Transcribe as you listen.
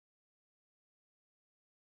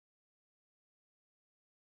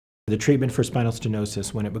The treatment for spinal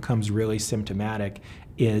stenosis, when it becomes really symptomatic,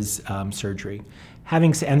 is surgery.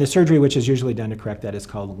 And the surgery which is usually done to correct that is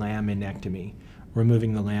called laminectomy,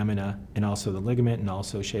 removing the lamina and also the ligament and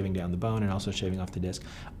also shaving down the bone and also shaving off the disc.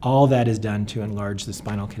 All that is done to enlarge the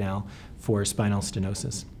spinal canal for spinal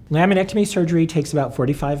stenosis. Laminectomy surgery takes about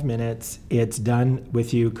 45 minutes. It's done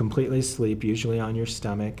with you completely asleep, usually on your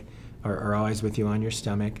stomach, or always with you on your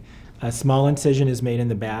stomach. A small incision is made in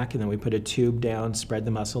the back, and then we put a tube down, spread the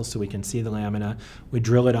muscles so we can see the lamina. We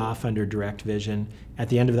drill it off under direct vision. At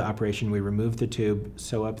the end of the operation, we remove the tube,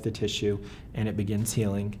 sew up the tissue, and it begins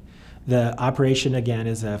healing. The operation, again,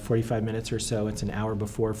 is 45 minutes or so. It's an hour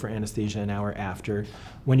before for anesthesia, an hour after.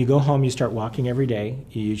 When you go home, you start walking every day.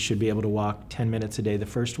 You should be able to walk 10 minutes a day the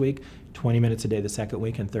first week, 20 minutes a day the second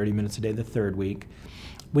week, and 30 minutes a day the third week.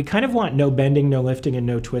 We kind of want no bending, no lifting, and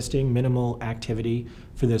no twisting, minimal activity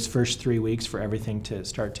for those first 3 weeks for everything to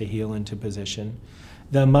start to heal into position.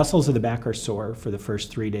 The muscles of the back are sore for the first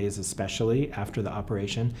 3 days, especially after the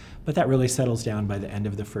operation, but that really settles down by the end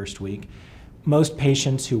of the first week. Most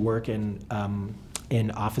patients who work in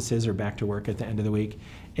offices are back to work at the end of the week.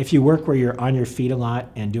 If you work where you're on your feet a lot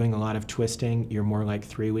and doing a lot of twisting, you're more like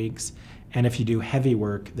 3 weeks. And if you do heavy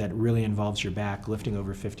work that really involves your back, lifting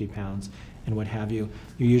over 50 pounds and what have you,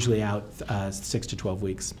 you're usually out 6 to 12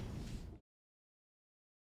 weeks.